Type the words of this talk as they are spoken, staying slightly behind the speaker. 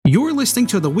You're listening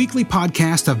to the weekly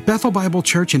podcast of Bethel Bible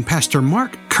Church and Pastor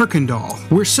Mark Kirkendall.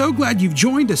 We're so glad you've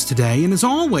joined us today, and as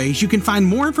always, you can find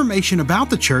more information about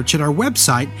the church at our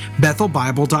website,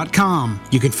 bethelbible.com.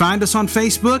 You can find us on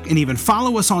Facebook and even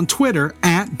follow us on Twitter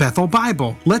at Bethel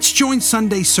Bible. Let's join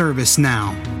Sunday service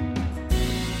now.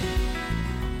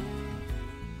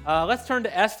 Let's turn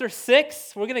to Esther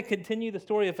 6. We're going to continue the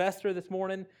story of Esther this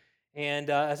morning, and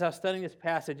as I was studying this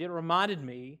passage, it reminded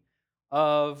me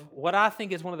of what I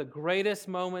think is one of the greatest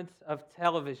moments of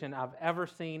television I've ever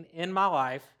seen in my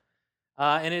life.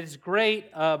 And it's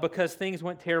great because things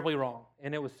went terribly wrong.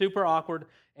 And it was super awkward.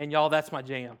 And y'all, that's my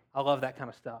jam. I love that kind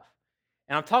of stuff.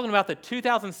 And I'm talking about the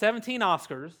 2017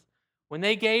 Oscars when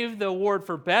they gave the award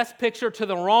for Best Picture to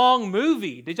the wrong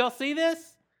movie. Did y'all see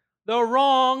this? The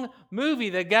wrong movie.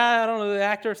 The guy, I don't know, the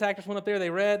actress went up there.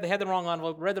 They had the wrong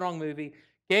envelope, read the wrong movie,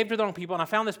 gave to the wrong people. And I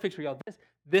found this picture, y'all.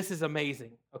 This is amazing,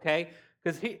 okay?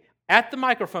 Because at the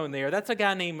microphone there, that's a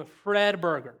guy named Fred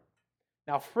Berger.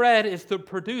 Now, Fred is the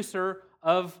producer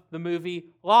of the movie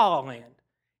La La Land.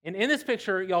 And in this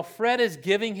picture, y'all, Fred is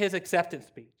giving his acceptance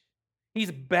speech.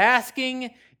 He's basking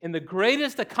in the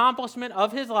greatest accomplishment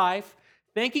of his life,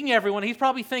 thanking everyone. He's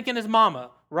probably thanking his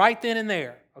mama right then and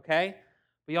there, okay?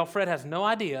 But y'all, Fred has no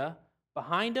idea.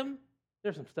 Behind him,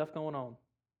 there's some stuff going on.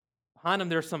 Behind him,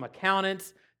 there's some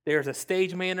accountants. There's a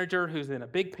stage manager who's in a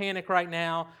big panic right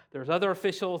now. There's other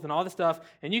officials and all this stuff.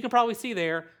 And you can probably see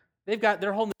there,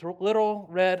 they're holding this little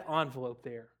red envelope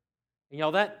there. And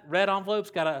y'all, that red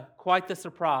envelope's got quite the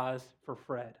surprise for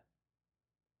Fred.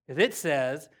 Because it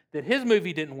says that his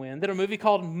movie didn't win, that a movie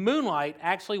called Moonlight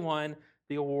actually won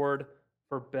the award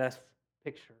for Best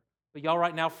Picture. But y'all,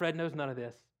 right now, Fred knows none of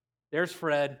this. There's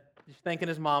Fred, just thanking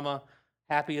his mama,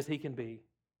 happy as he can be.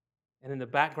 And in the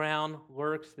background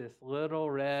lurks this little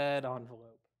red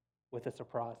envelope with a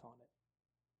surprise on it.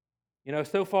 You know,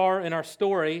 so far in our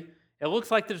story, it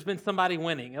looks like there's been somebody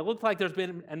winning. It looks like there's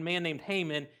been a man named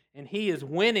Haman, and he is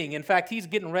winning. In fact, he's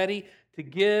getting ready to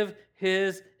give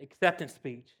his acceptance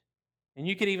speech. And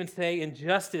you could even say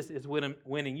injustice is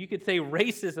winning. You could say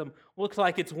racism looks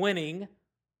like it's winning.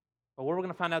 But what we're going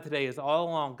to find out today is all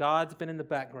along, God's been in the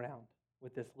background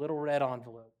with this little red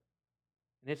envelope.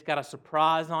 And it's got a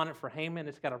surprise on it for Haman.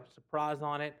 It's got a surprise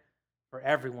on it for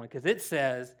everyone because it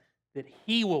says that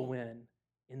he will win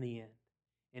in the end.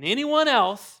 And anyone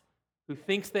else who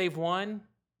thinks they've won,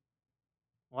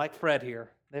 like Fred here,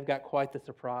 they've got quite the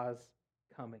surprise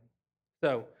coming.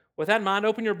 So with that in mind,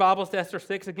 open your Bibles to Esther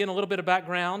 6. Again, a little bit of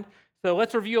background. So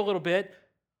let's review a little bit.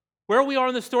 Where we are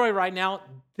in the story right now,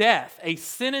 death, a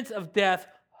sentence of death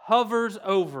hovers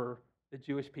over the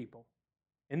Jewish people.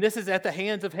 And this is at the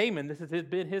hands of Haman. This has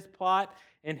been his plot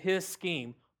and his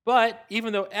scheme. But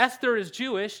even though Esther is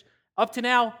Jewish, up to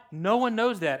now, no one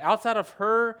knows that outside of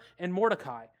her and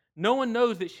Mordecai. No one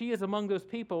knows that she is among those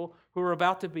people who are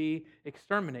about to be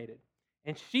exterminated.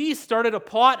 And she started a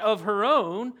plot of her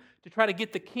own to try to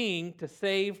get the king to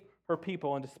save her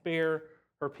people and to spare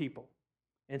her people.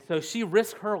 And so she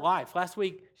risked her life. Last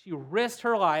week, she risked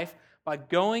her life by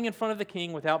going in front of the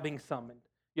king without being summoned.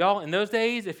 Y'all, in those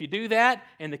days, if you do that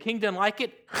and the king doesn't like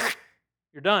it,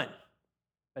 you're done.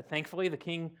 But thankfully, the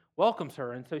king welcomes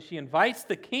her. And so she invites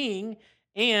the king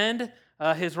and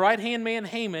his right-hand man,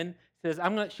 Haman,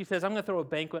 she says, I'm going to throw a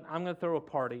banquet. I'm going to throw a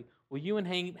party. Will you and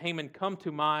Haman come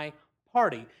to my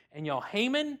party? And y'all,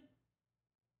 Haman,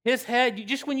 his head,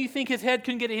 just when you think his head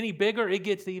couldn't get any bigger, it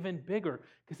gets even bigger.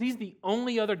 Because he's the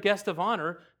only other guest of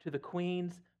honor to the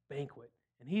queen's banquet.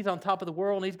 And he's on top of the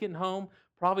world, and he's getting home,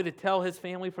 probably to tell his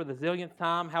family for the zillionth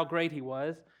time how great he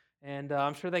was. And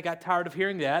I'm sure they got tired of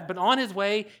hearing that. But on his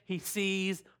way, he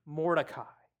sees Mordecai.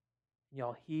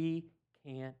 Y'all, he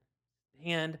can't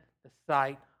stand the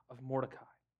sight of Mordecai.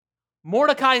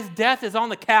 Mordecai's death is on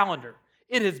the calendar.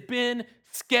 It has been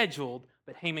scheduled,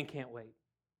 but Haman can't wait.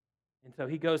 And so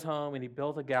he goes home and he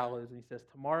builds a gallows and he says,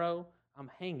 tomorrow I'm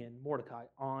hanging Mordecai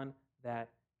on that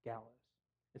gallows.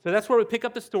 And so that's where we pick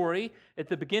up the story at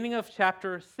the beginning of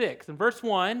chapter 6. In verse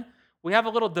 1, we have a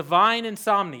little divine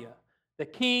insomnia. The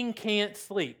king can't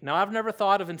sleep. Now, I've never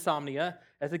thought of insomnia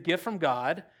as a gift from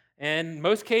God. And in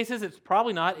most cases, it's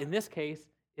probably not. In this case,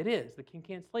 it is. The king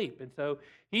can't sleep. And so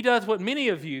he does what many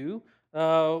of you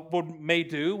may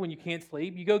do when you can't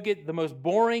sleep. You go get the most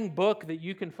boring book that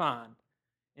you can find.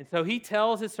 And so he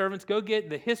tells his servants, go get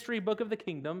the history book of the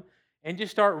kingdom and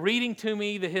just start reading to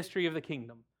me the history of the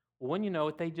kingdom. Well, when you know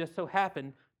it, they just so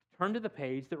happened to turn to the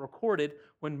page that recorded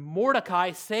when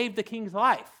Mordecai saved the king's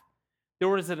life. There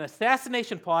was an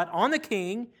assassination plot on the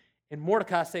king, and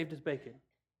Mordecai saved his bacon.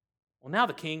 Well, now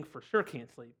the king for sure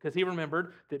can't sleep because he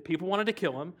remembered that people wanted to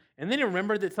kill him, and then he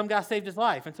remembered that some guy saved his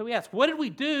life. And so he asked, what did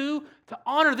we do to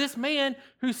honor this man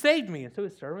who saved me? And so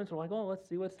his servants were like, oh, let's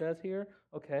see what it says here.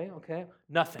 Okay.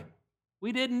 Nothing.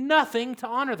 We did nothing to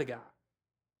honor the guy.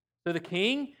 So the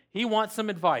king, he wants some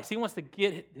advice. He wants to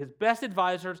get his best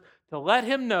advisors to let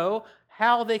him know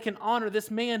how they can honor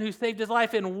this man who saved his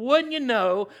life. And wouldn't you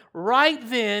know, right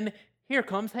then, here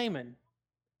comes Haman.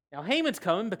 Now, Haman's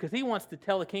coming because he wants to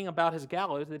tell the king about his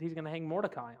gallows that he's going to hang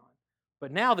Mordecai on.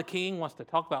 But now the king wants to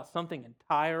talk about something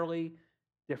entirely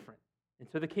different. And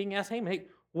so the king asks Haman, hey,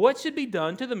 what should be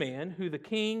done to the man who the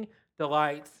king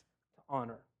delights to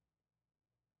honor?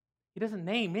 He doesn't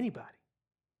name anybody.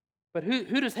 But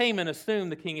who does Haman assume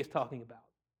the king is talking about?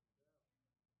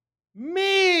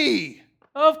 Me!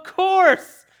 Of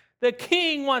course! The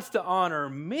king wants to honor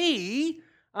me.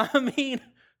 I mean,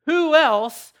 who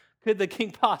else could the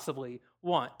king possibly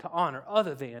want to honor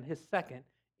other than his second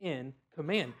in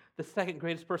command, the second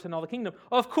greatest person in all the kingdom?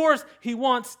 Of course, he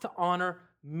wants to honor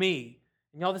me.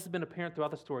 And y'all, this has been apparent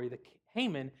throughout the story that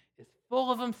Haman is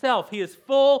full of himself. He is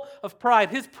full of pride.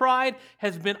 His pride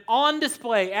has been on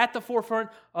display at the forefront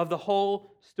of the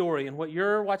whole story. And what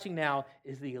you're watching now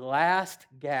is the last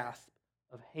gasp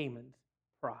of Haman's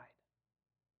pride.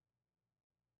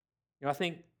 I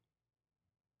think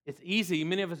it's easy,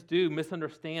 many of us do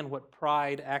misunderstand what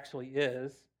pride actually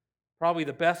is. Probably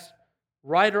the best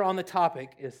writer on the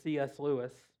topic is C.S.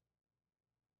 Lewis.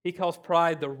 He calls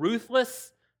pride the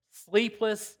ruthless,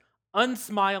 sleepless,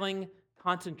 unsmiling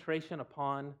concentration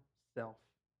upon self.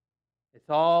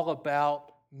 It's all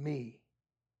about me.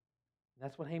 And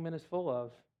that's what Haman is full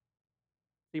of.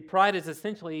 See, pride is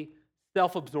essentially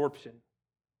self-absorption.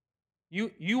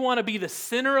 You want to be the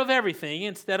center of everything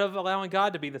instead of allowing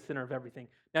God to be the center of everything.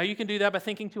 Now, you can do that by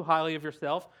thinking too highly of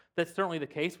yourself. That's certainly the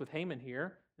case with Haman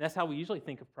here. That's how we usually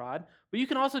think of pride. But you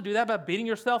can also do that by beating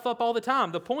yourself up all the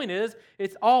time. The point is,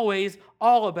 it's always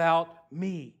all about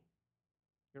me.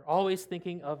 You're always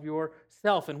thinking of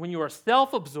yourself. And when you are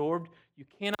self-absorbed, you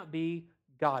cannot be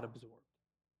God-absorbed.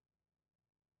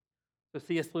 So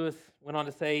C.S. Lewis went on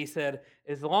to say, he said,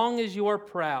 as long as you are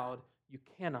proud, you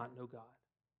cannot know God.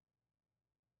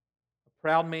 A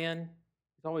proud man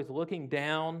is always looking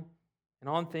down and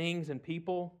on things and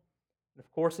people. And of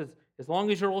course, as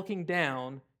long as you're looking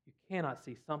down, you cannot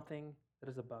see something that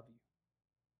is above you.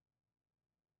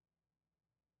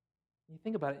 You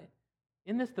think about it.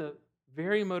 Isn't this the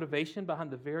very motivation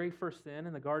behind the very first sin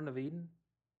in the Garden of Eden?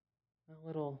 A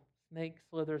little snake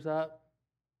slithers up.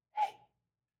 Hey,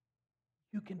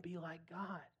 you can be like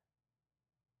God.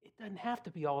 It doesn't have to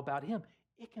be all about him.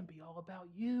 It can be all about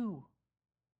you.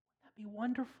 Wouldn't that be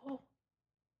wonderful?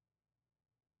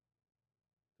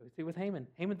 So we see with Haman.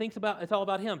 Haman thinks it's all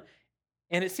about him.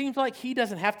 And it seems like he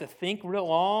doesn't have to think real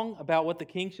long about what the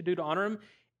king should do to honor him.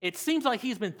 It seems like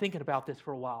he's been thinking about this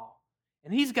for a while.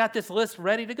 And he's got this list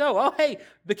ready to go. Oh, hey,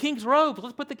 the king's robes.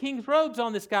 Let's put the king's robes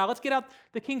on this guy. Let's get out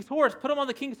the king's horse. Put him on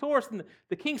the king's horse and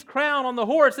the king's crown on the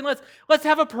horse. And let's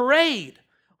have a parade.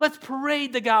 Let's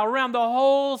parade the guy around the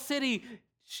whole city,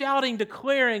 shouting,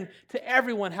 declaring to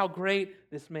everyone how great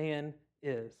this man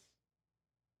is.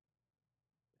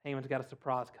 Haman's got a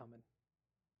surprise coming.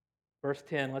 Verse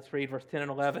 10, let's read verse 10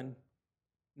 and 11.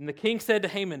 And the king said to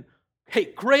Haman, hey,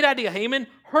 great idea, Haman.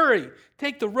 Hurry,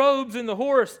 take the robes and the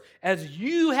horse as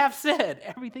you have said,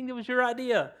 everything that was your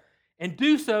idea, and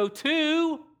do so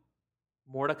to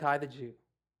Mordecai the Jew,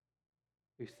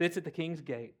 who sits at the king's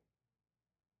gate.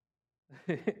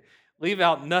 Leave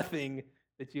out nothing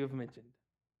that you have mentioned.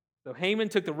 So Haman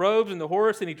took the robes and the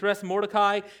horse, and he dressed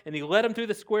Mordecai, and he led him through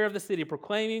the square of the city,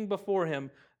 proclaiming before him,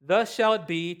 thus shall it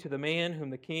be to the man whom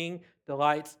the king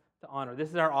delights to honor. This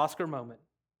is our Oscar moment,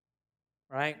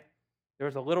 right?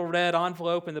 There's a little red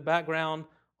envelope in the background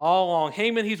all along.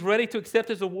 Haman, he's ready to accept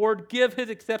his award, give his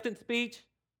acceptance speech,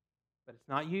 but it's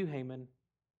not you, Haman.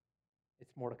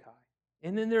 It's Mordecai.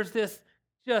 And then there's this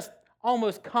just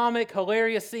almost comic,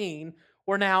 hilarious scene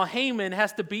where now Haman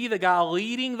has to be the guy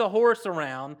leading the horse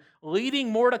around,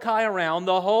 leading Mordecai around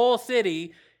the whole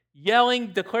city, yelling,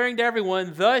 declaring to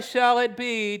everyone, thus shall it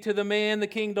be to the man the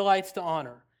king delights to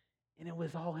honor. And it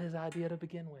was all his idea to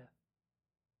begin with.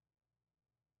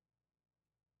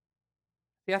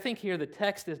 See, I think here the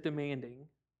text is demanding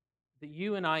that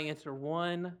you and I answer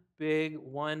one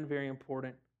very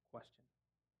important question.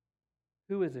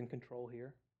 Who is in control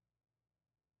here?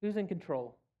 Who's in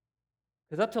control?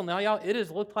 Because up till now, y'all, it has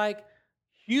looked like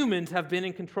humans have been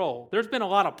in control. There's been a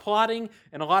lot of plotting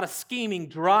and a lot of scheming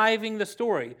driving the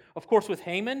story. Of course, with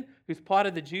Haman, who's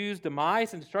plotted the Jews'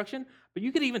 demise and destruction, but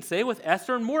you could even say with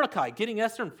Esther and Mordecai, getting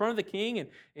Esther in front of the king and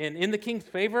in the king's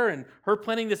favor and her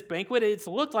planning this banquet. It's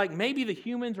looked like maybe the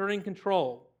humans are in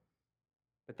control.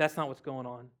 But that's not what's going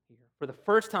on here. For the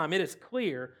first time, it is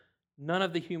clear none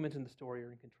of the humans in the story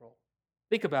are in control.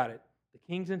 Think about it. The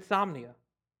king's insomnia.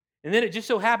 And then it just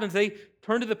so happens they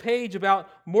turn to the page about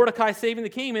Mordecai saving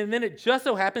the king, and then it just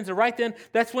so happens that right then,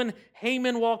 that's when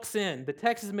Haman walks in. The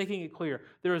text is making it clear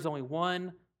there is only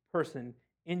one person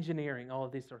engineering all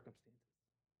of these circumstances.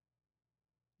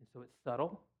 And so it's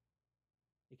subtle.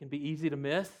 It can be easy to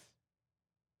miss,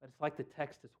 but it's like the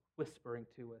text is whispering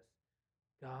to us.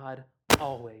 God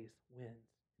always wins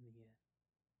in the end.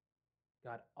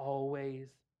 God always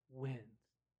wins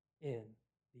in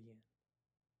the end.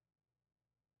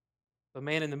 But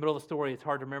man, in the middle of the story, it's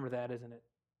hard to remember that, isn't it?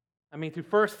 I mean, through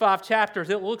first 5 chapters,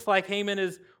 it looks like Haman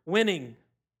is winning.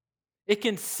 It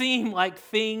can seem like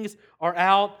things are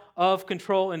out of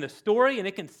control in the story, and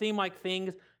it can seem like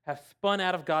things have spun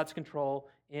out of God's control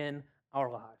in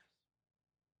our lives.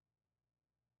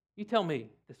 You tell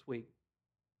me this week,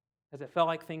 has it felt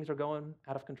like things are going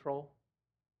out of control?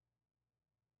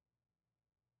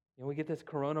 You know, we get this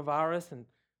coronavirus, and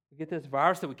we get this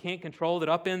virus that we can't control that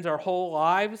upends our whole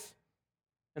lives.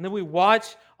 And then we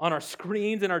watch on our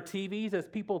screens and our TVs as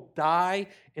people die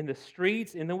in the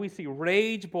streets, and then we see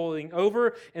rage boiling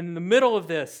over. And in the middle of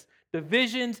this,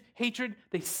 divisions, hatred,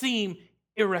 they seem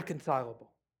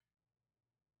irreconcilable.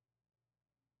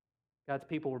 God's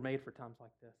people were made for times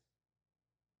like this.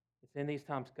 It's in these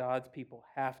times God's people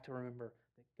have to remember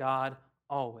that God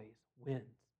always wins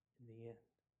in the end.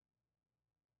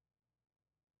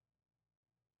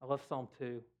 I love Psalm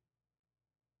 2.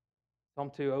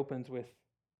 Psalm 2 opens with,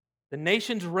 the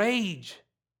nations rage.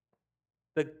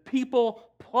 The people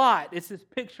plot. It's this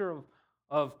picture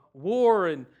of war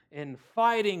and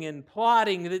fighting and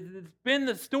plotting. It's been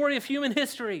the story of human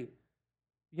history.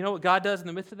 You know what God does in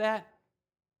the midst of that?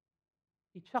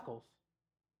 He chuckles.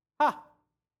 Ha!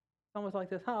 It's almost like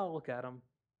this. Oh, look at him.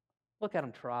 Look at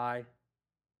him try.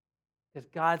 Because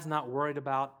God's not worried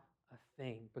about a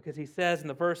thing. Because he says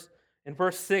in verse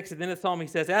 6, and then the psalm, he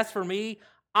says, as for me,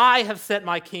 I have set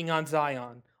my king on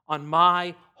Zion, on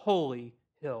my holy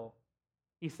hill.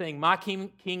 He's saying, my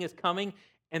king is coming,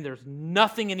 and there's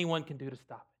nothing anyone can do to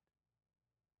stop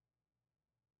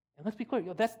it. And let's be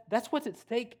clear, that's what's at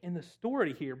stake in the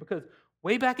story here, because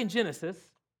way back in Genesis,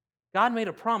 God made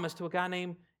a promise to a guy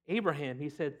named Abraham. He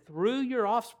said, through your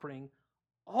offspring,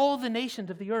 all the nations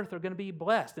of the earth are going to be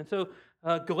blessed. And so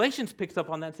Galatians picks up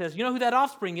on that and says, you know who that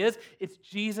offspring is? It's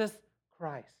Jesus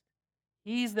Christ.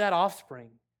 He's that offspring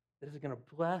that is going to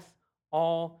bless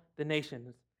all the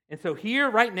nations. And so here,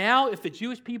 right now, if the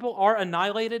Jewish people are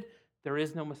annihilated, there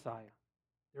is no Messiah.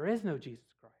 There is no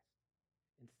Jesus Christ.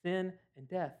 And sin and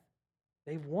death,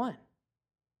 they've won.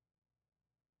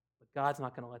 But God's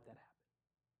not going to let that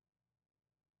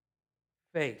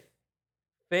happen.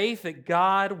 Faith that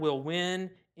God will win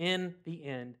in the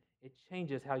end. It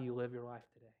changes how you live your life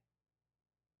today.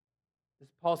 This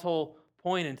is Paul's whole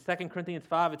point in 2 Corinthians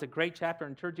 5. It's a great chapter. I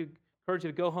encourage you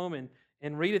to go home and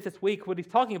read it this week. What he's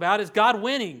talking about is God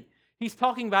winning. He's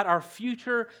talking about our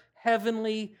future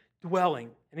heavenly dwelling.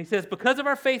 And he says, because of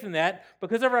our faith in that,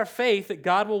 because of our faith that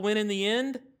God will win in the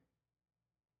end,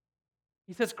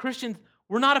 he says, Christians,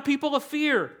 we're not a people of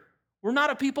fear. We're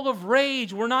not a people of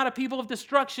rage. We're not a people of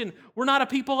destruction. We're not a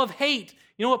people of hate.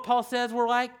 You know what Paul says we're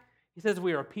like? He says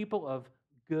we are a people of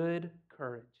good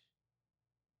courage.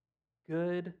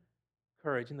 Good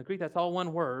courage. In the Greek, that's all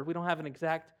one word. We don't have an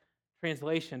exact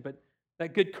translation, but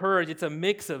that good courage, it's a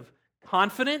mix of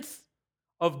confidence,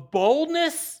 of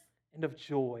boldness, and of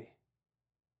joy.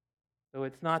 So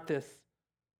it's not this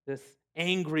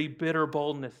angry, bitter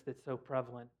boldness that's so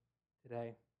prevalent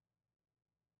today.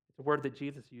 It's a word that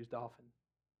Jesus used often.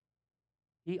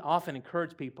 He often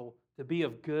encouraged people to be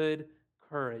of good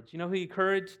courage. You know who he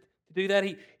encouraged to do that?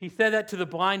 He said that to the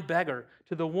blind beggar,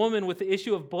 to the woman with the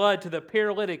issue of blood, to the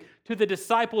paralytic, to the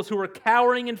disciples who were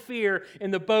cowering in fear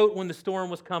in the boat when the storm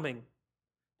was coming.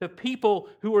 The people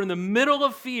who were in the middle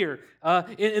of fear,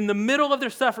 in the middle of their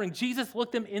suffering, Jesus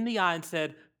looked them in the eye and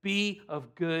said, be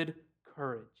of good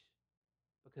courage,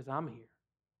 because I'm here,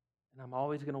 and I'm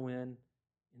always going to win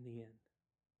in the end.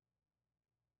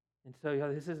 And so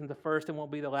this isn't the first and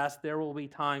won't be the last. There will be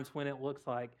times when it looks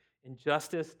like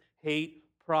injustice, hate,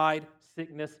 pride,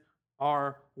 sickness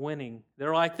are winning.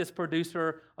 They're like this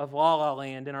producer of La La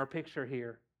Land in our picture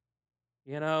here.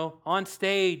 You know, on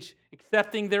stage,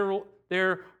 accepting their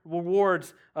their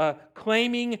rewards,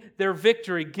 claiming their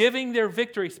victory, giving their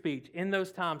victory speech. In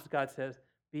those times, God says,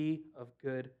 be of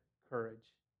good courage.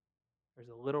 There's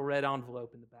a little red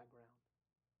envelope in the background,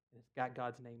 and it's got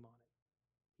God's name on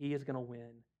it. He is going to win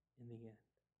in the end.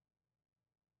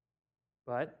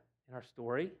 But in our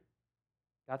story,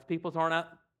 God's peoples aren't out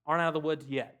of the woods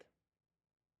yet.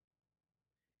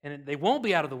 And they won't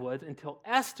be out of the woods until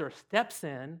Esther steps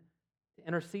in to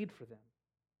intercede for them.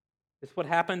 This is what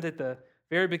happened at the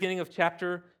very beginning of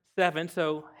chapter 7.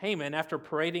 So Haman, after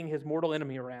parading his mortal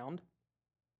enemy around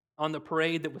on the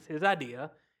parade that was his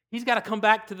idea, he's got to come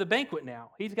back to the banquet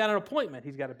now. He's got an appointment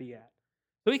he's got to be at.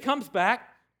 So he comes back,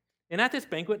 and at this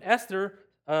banquet, Esther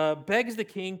begs the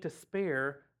king to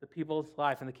spare the people's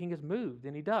life. And the king is moved,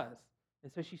 and he does.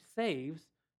 And so she saves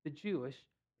the Jewish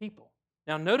people.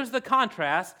 Now notice the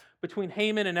contrast between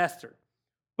Haman and Esther.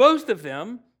 Both of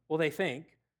them, well, they think,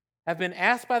 have been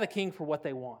asked by the king for what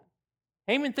they want.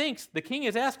 Haman thinks the king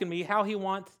is asking me how he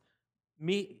wants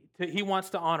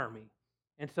to honor me.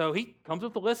 And so he comes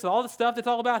with a list of all the stuff that's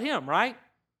all about him, right?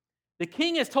 The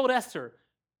king has told Esther,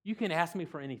 you can ask me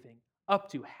for anything.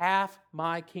 Up to half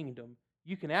my kingdom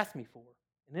you can ask me for,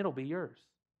 and it'll be yours.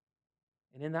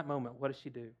 And in that moment, what does she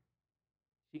do?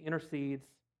 She intercedes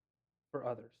for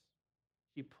others.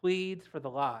 She pleads for the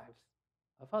lives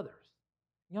of others.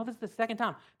 You know, this is the second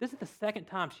time. This is the second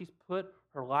time she's put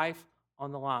her life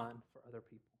on the line for other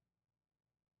people.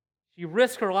 She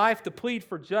risked her life to plead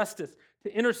for justice,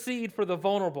 to intercede for the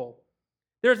vulnerable.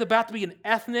 There's about to be an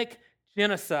ethnic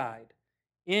genocide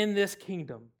in this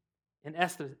kingdom. And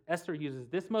Esther uses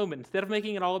this moment, instead of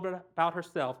making it all about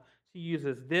herself, she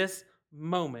uses this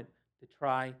moment to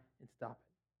try and stop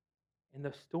it. And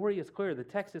the story is clear. The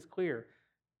text is clear.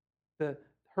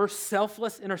 Her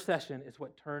selfless intercession is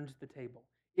what turns the table.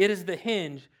 It is the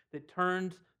hinge that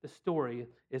turns the story,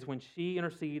 is when she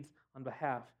intercedes on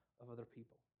behalf of other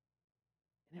people.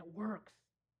 And it works.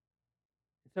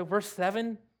 And so verse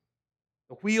 7,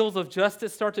 the wheels of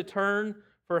justice start to turn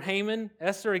for Haman.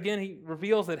 Esther, again, he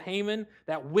reveals that Haman,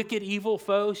 that wicked, evil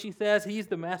foe, she says, he's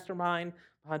the mastermind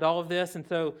behind all of this. And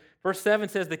so verse 7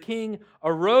 says, the king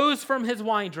arose from his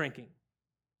wine drinking,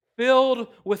 filled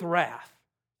with wrath.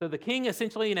 So the king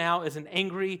essentially now is an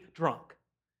angry drunk,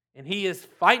 and he is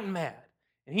fighting mad,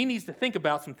 and he needs to think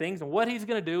about some things and what he's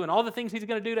going to do and all the things he's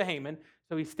going to do to Haman.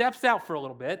 So he steps out for a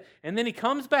little bit, and then he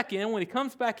comes back in. When he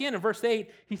comes back in verse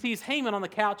 8, he sees Haman on the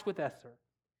couch with Esther.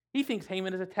 He thinks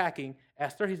Haman is attacking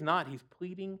Esther. He's not. He's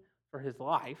pleading for his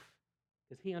life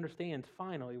because he understands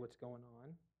finally what's going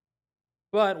on.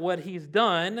 But what he's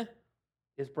done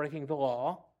is breaking the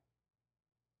law.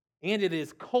 And it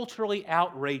is culturally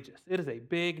outrageous. It is a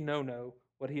big no-no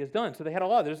what he has done. So they had a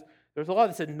law. There's a law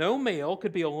that said no male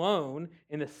could be alone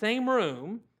in the same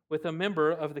room with a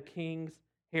member of the king's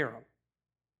harem.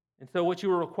 And so what you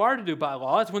were required to do by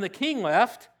law is when the king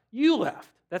left, you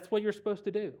left. That's what you're supposed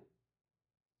to do.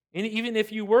 And even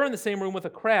if you were in the same room with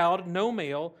a crowd, no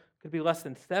male could be less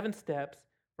than 7 steps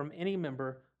from any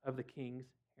member of the king's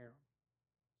harem.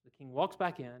 The king walks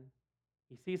back in.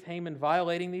 He sees Haman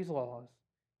violating these laws.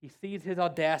 He sees his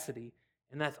audacity,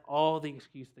 and that's all the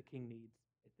excuse the king needs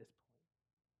at this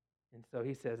point. And so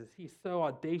he says, he's so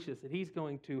audacious that he's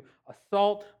going to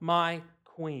assault my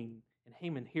queen. And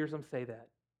Haman hears him say that.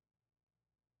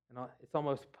 And it's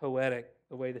almost poetic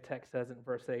the way the text says it in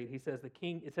verse 8. It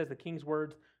says the king's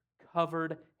words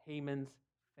covered Haman's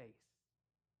face.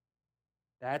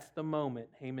 That's the moment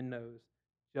Haman knows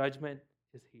judgment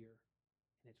is here.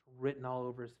 And it's written all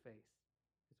over his face.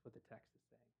 That's what the text is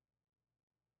saying.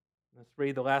 Let's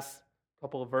read the last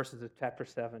couple of verses of chapter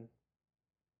 7.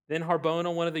 Then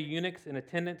Harbona, one of the eunuchs in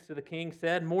attendance to the king,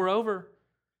 said, moreover,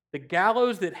 the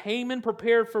gallows that Haman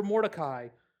prepared for Mordecai,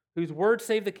 whose word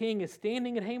saved the king, is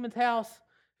standing at Haman's house,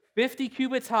 50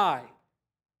 cubits high.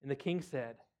 And the king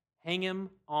said, hang him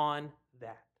on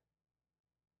that.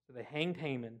 So they hanged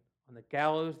Haman on the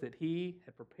gallows that he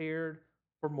had prepared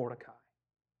for Mordecai.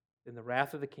 Then the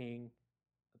wrath of the king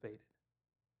abated.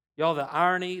 Y'all, the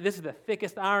irony, this is the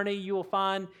thickest irony you will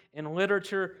find in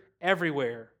literature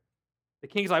everywhere. The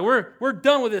king's like, we're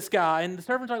done with this guy. And the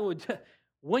servants are like, well,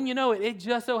 when you know it, it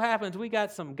just so happens we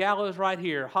got some gallows right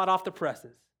here, hot off the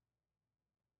presses.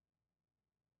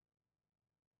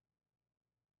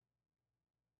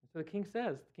 So the king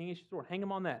says, the king issues the sword, hang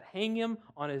him on that. Hang him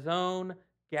on his own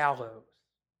gallows.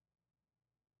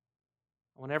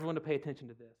 I want everyone to pay attention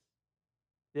to this.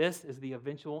 This is the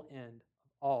eventual end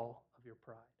of all of your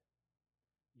pride.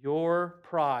 Your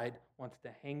pride wants to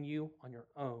hang you on your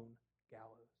own gallows.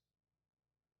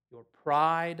 Your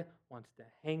pride wants to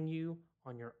hang you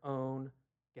on your own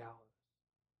gallows.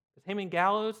 Does Haman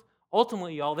gallows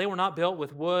Ultimately, y'all, they were not built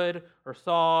with wood or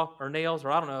saw or nails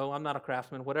or I don't know, I'm not a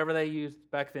craftsman, whatever they used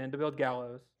back then to build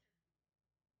gallows.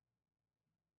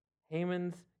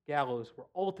 Haman's gallows were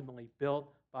ultimately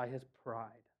built by his pride.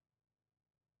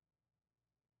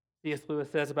 C.S. Lewis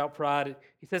says about pride,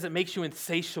 he says it makes you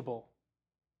insatiable.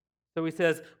 So he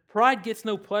says, pride gets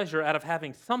no pleasure out of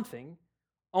having something,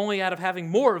 only out of having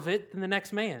more of it than the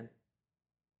next man.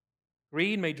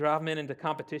 Greed may drive men into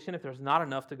competition if there's not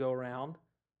enough to go around,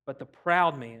 but the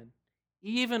proud man,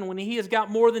 even when he has got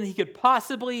more than he could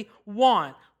possibly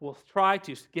want, will try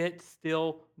to get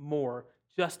still more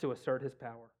just to assert his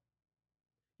power.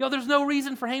 There's no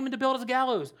reason for Haman to build his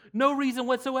gallows. No reason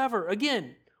whatsoever.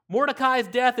 Again, Mordecai's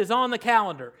death is on the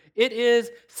calendar. It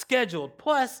is scheduled.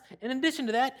 Plus, in addition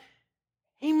to that,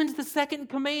 Haman's the second in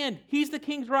command. He's the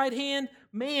king's right-hand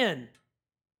man.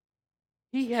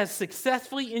 He has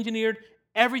successfully engineered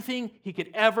everything he could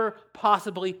ever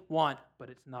possibly want, but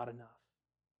it's not enough.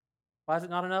 Why is it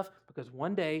not enough? Because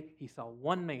one day he saw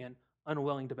one man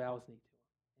unwilling to bow his knee to him,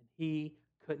 and he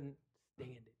couldn't stand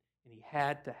it, and he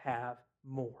had to have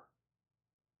more.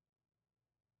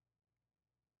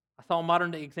 I saw a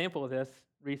modern-day example of this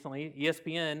recently.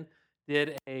 ESPN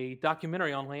did a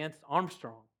documentary on Lance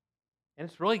Armstrong. And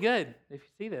it's really good if you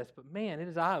see this, but man, it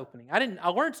is eye-opening. I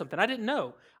learned something I didn't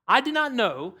know. I did not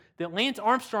know that Lance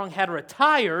Armstrong had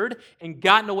retired and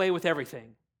gotten away with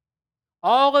everything.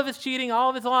 All of his cheating, all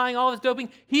of his lying, all of his doping,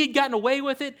 he had gotten away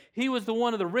with it. He was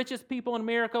one of the richest people in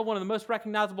America, one of the most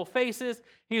recognizable faces.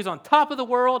 He was on top of the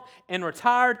world and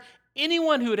retired.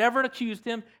 Anyone who had ever accused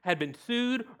him had been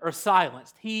sued or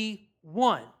silenced. He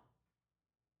won.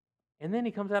 And then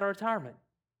he comes out of retirement.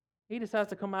 He decides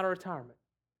to come out of retirement.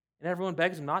 And everyone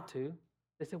begs him not to.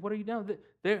 They say, what are you doing?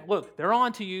 Look, they're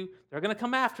on to you. They're going to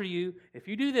come after you. If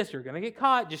you do this, you're going to get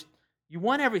caught. You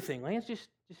won everything. Lance, just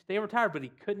stay retired. But he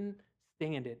couldn't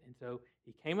stand it. And so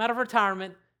he came out of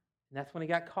retirement, and that's when he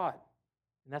got caught.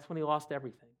 And that's when he lost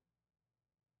everything.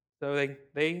 So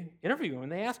they interview him,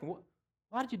 and they ask him,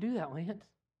 why did you do that, Lance?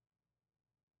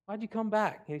 Why did you come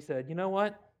back? And he said, you know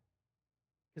what?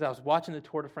 Because I was watching the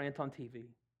Tour de France on TV.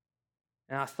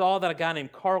 And I saw that a guy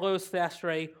named Carlos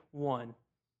Sastre won.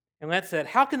 And Lance said,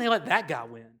 how can they let that guy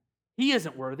win? He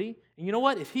isn't worthy. And you know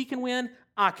what? If he can win,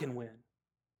 I can win.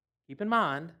 Keep in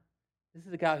mind, this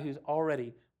is a guy who's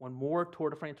already won more Tour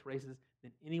de France races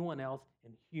than anyone else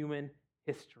in human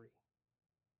history.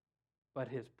 But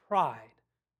his pride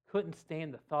couldn't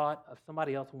stand the thought of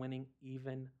somebody else winning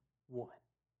even one.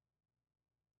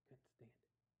 Couldn't stand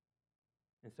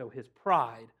it. And so his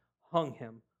pride hung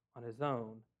him on his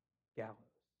own gallows.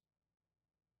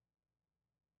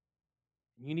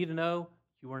 You need to know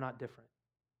you are not different.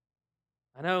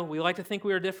 I know we like to think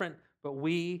we are different, but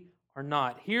we are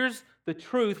not. Here's the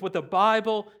truth, what the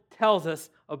Bible tells us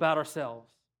about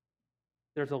ourselves.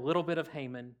 There's a little bit of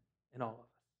Haman in all of us.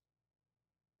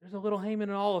 There's a little Haman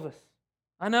in all of us.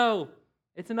 I know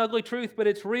it's an ugly truth, but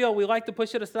it's real. We like to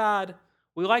push it aside.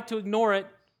 We like to ignore it.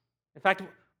 In fact,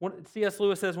 C.S.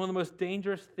 Lewis says one of the most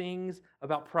dangerous things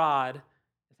about pride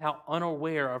is how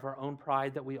unaware of our own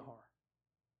pride that we are.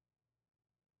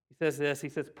 He says this, he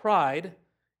says, pride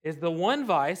is the one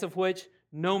vice of which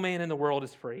no man in the world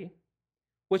is free,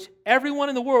 which everyone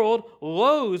in the world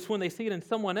loathes when they see it in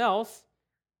someone else,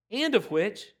 and of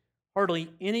which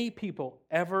hardly any people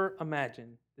ever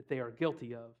imagine that they are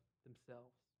guilty of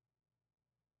themselves.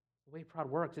 The way pride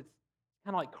works, it's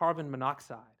kind of like carbon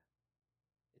monoxide.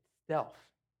 It's stealth.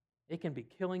 It can be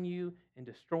killing you and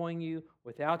destroying you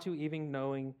without you even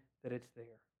knowing that it's there.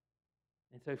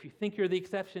 And so if you think you're the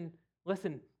exception,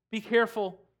 listen, be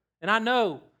careful. And I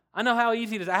know how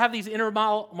easy it is. I have these inner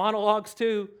monologues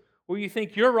too, where you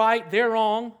think you're right, they're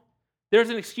wrong. There's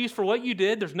an excuse for what you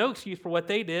did. There's no excuse for what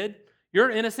they did. You're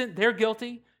innocent, they're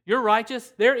guilty. You're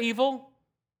righteous, they're evil.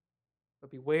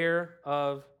 But beware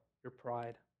of your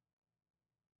pride.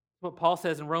 What Paul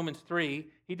says in Romans 3,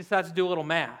 he decides to do a little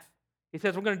math. He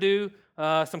says we're going to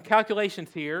do some calculations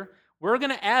here. We're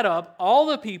going to add up all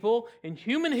the people in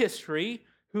human history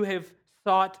who have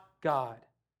sought God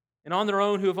and on their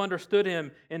own who have understood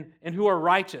him and who are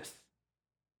righteous.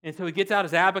 And so he gets out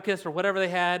his abacus or whatever they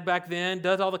had back then,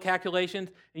 does all the calculations,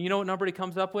 and you know what number he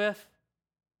comes up with?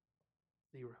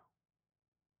 0.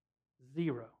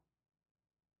 0.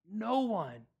 No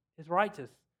one is righteous,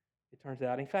 it turns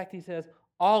out. In fact, he says,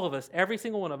 all of us, every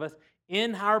single one of us,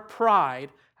 in our pride,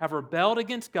 have rebelled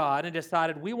against God and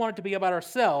decided we want it to be about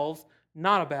ourselves,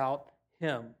 not about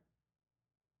him.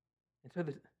 And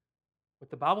so what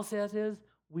the Bible says is,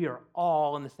 we are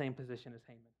all in the same position as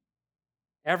Haman.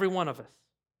 Every one of us.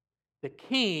 The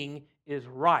king is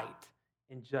right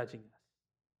in judging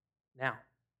us. Now,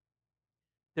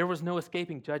 There was no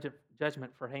escaping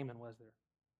judgment for Haman, was there?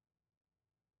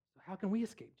 So how can we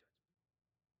escape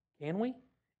judgment? Can we?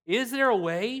 Is there a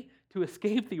way to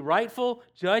escape the rightful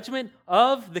judgment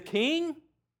of the king?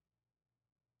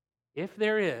 If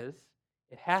there is,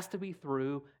 it has to be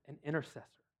through an intercessor.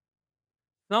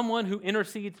 Someone who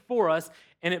intercedes for us,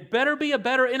 and it better be a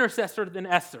better intercessor than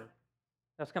Esther.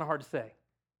 That's kind of hard to say.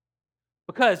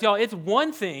 Because, y'all, it's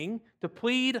one thing to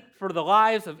plead for the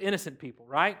lives of innocent people,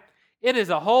 right? It is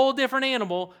a whole different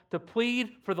animal to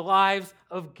plead for the lives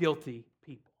of guilty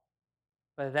people.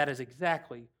 But that is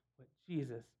exactly what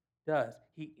Jesus does.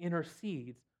 He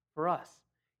intercedes for us.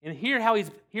 And here's how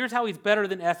he's better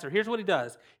than Esther. Here's what he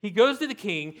does. He goes to the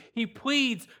king. He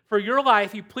pleads for your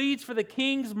life. He pleads for the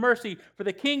king's mercy, for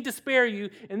the king to spare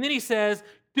you. And then he says,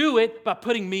 do it by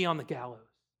putting me on the gallows.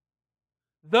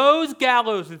 Those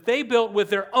gallows that they built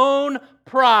with their own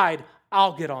pride,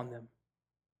 I'll get on them.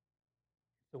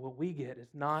 So what we get is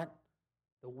not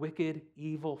the wicked,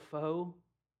 evil foe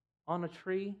on a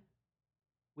tree.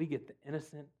 We get the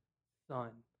innocent son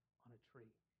on a tree.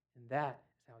 And that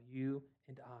is how you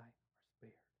and I are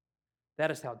spared.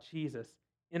 That is how Jesus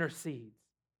intercedes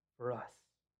for us.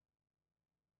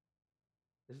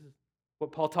 This is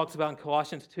what Paul talks about in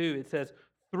Colossians 2. It says,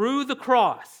 through the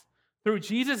cross, through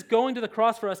Jesus going to the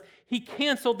cross for us, he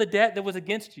canceled the debt that was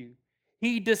against you.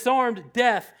 He disarmed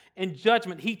death and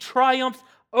judgment. He triumphs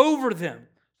over them.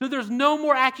 So there's no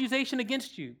more accusation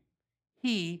against you.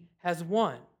 He has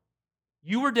won.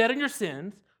 You were dead in your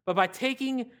sins, but by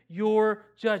taking your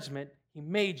judgment, he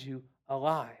made you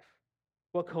alive.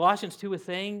 What Colossians 2 is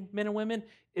saying, men and women,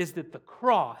 is that the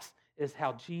cross is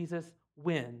how Jesus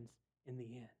wins in the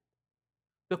end.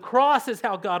 The cross is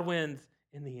how God wins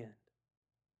in the end.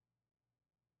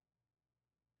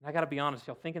 And I got to be honest,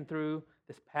 y'all, thinking through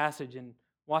this passage and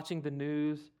watching the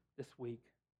news this week,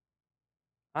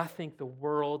 I think the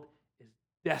world is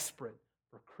desperate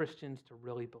for Christians to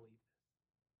really believe this.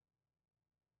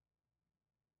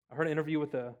 I heard an interview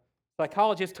with a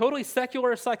psychologist, totally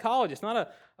secular psychologist,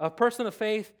 not a person of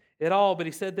faith at all, but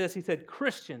he said this. He said,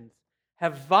 Christians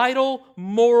have vital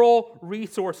moral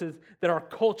resources that our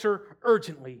culture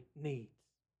urgently needs.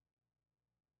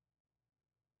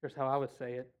 Here's how I would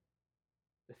say it.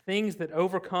 The things that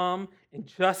overcome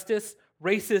injustice,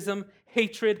 racism,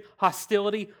 hatred,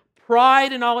 hostility,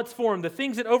 pride in all its form, the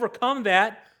things that overcome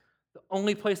that, the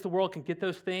only place the world can get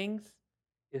those things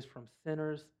is from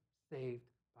sinners saved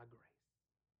by grace.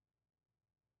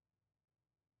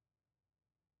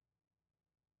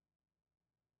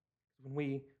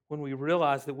 When we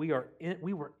realize that we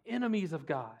were enemies of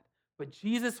God, but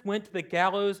Jesus went to the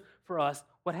gallows for us,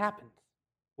 what happens?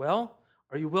 Well,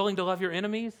 are you willing to love your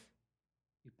enemies?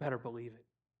 You better believe it.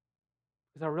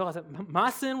 Because I realized that my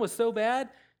sin was so bad,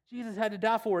 Jesus had to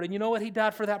die for it. And you know what? He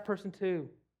died for that person too.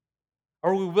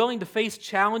 Are we willing to face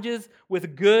challenges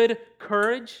with good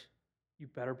courage? You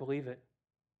better believe it.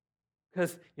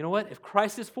 Because you know what? If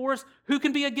Christ is for us, who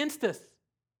can be against us?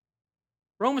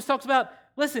 Romans talks about,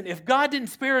 listen, if God didn't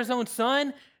spare his own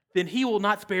son, then he will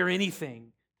not spare anything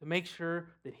to make sure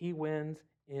that he wins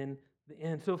in the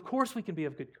end. So of course we can be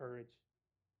of good courage.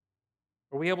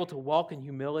 Are we able to walk in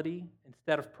humility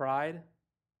instead of pride?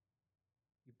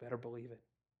 You better believe it.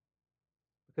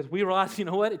 Because we realize, you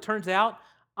know what? It turns out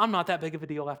I'm not that big of a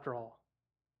deal after all.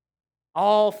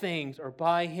 All things are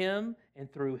by him and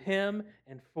through him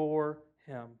and for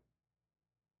him.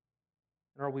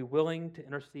 And are we willing to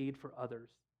intercede for others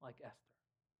like Esther?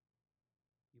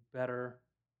 You better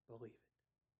believe it.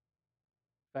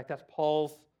 In fact, that's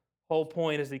Paul's whole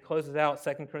point as he closes out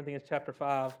 2 Corinthians chapter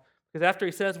 5. Because after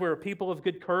he says we're a people of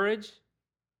good courage,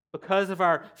 because of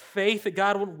our faith that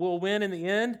God will win in the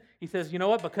end, he says, you know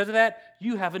what? Because of that,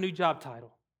 you have a new job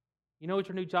title. You know what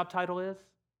your new job title is?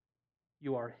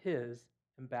 You are his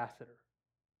ambassador.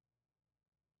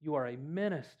 You are a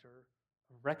minister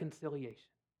of reconciliation.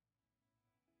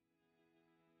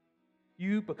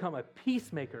 You become a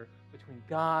peacemaker between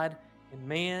God and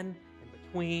man and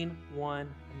between one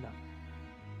another.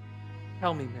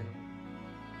 Tell me, men,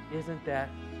 isn't that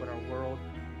what our world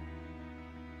needs?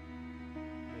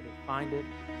 May they find it.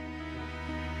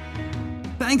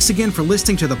 Thanks again for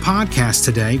listening to the podcast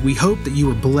today. We hope that you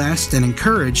were blessed and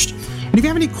encouraged. And if you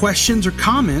have any questions or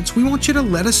comments, we want you to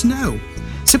let us know.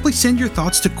 Simply send your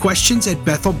thoughts to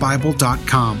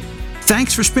questions@bethelbible.com.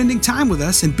 Thanks for spending time with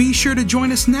us, and be sure to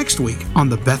join us next week on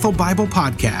the Bethel Bible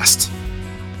Podcast.